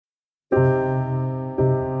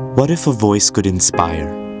What if a voice could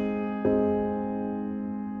inspire?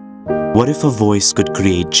 What if a voice could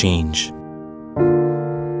create change?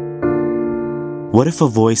 What if a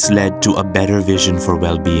voice led to a better vision for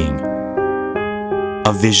well-being?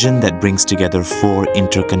 A vision that brings together 4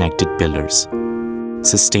 interconnected pillars: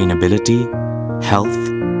 sustainability,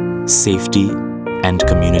 health, safety, and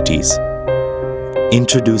communities.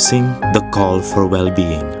 Introducing the call for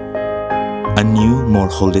well-being, a new, more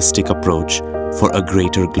holistic approach for a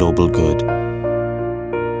greater global good.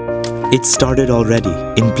 It started already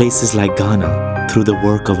in places like Ghana through the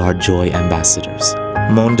work of our Joy ambassadors,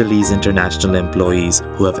 Mondelēz International employees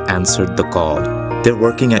who have answered the call. They're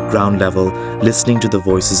working at ground level, listening to the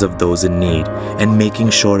voices of those in need and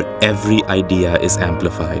making sure every idea is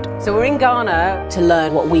amplified. So we're in Ghana to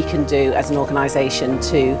learn what we can do as an organisation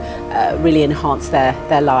to really enhance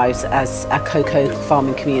their lives as a cocoa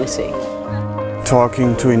farming community.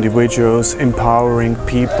 Talking to individuals, empowering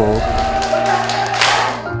people.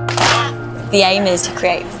 The aim is to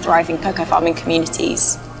create thriving cocoa farming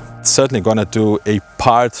communities. Certainly going to do a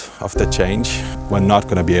part of the change. We're not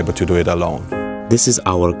going to be able to do it alone. This is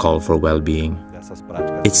our call for well-being.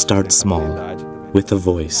 It starts small, with a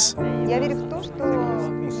voice.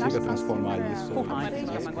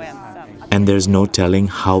 And there's no telling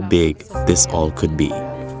how big this all could be.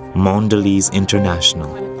 Mondelēz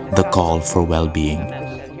International, the call for well-being.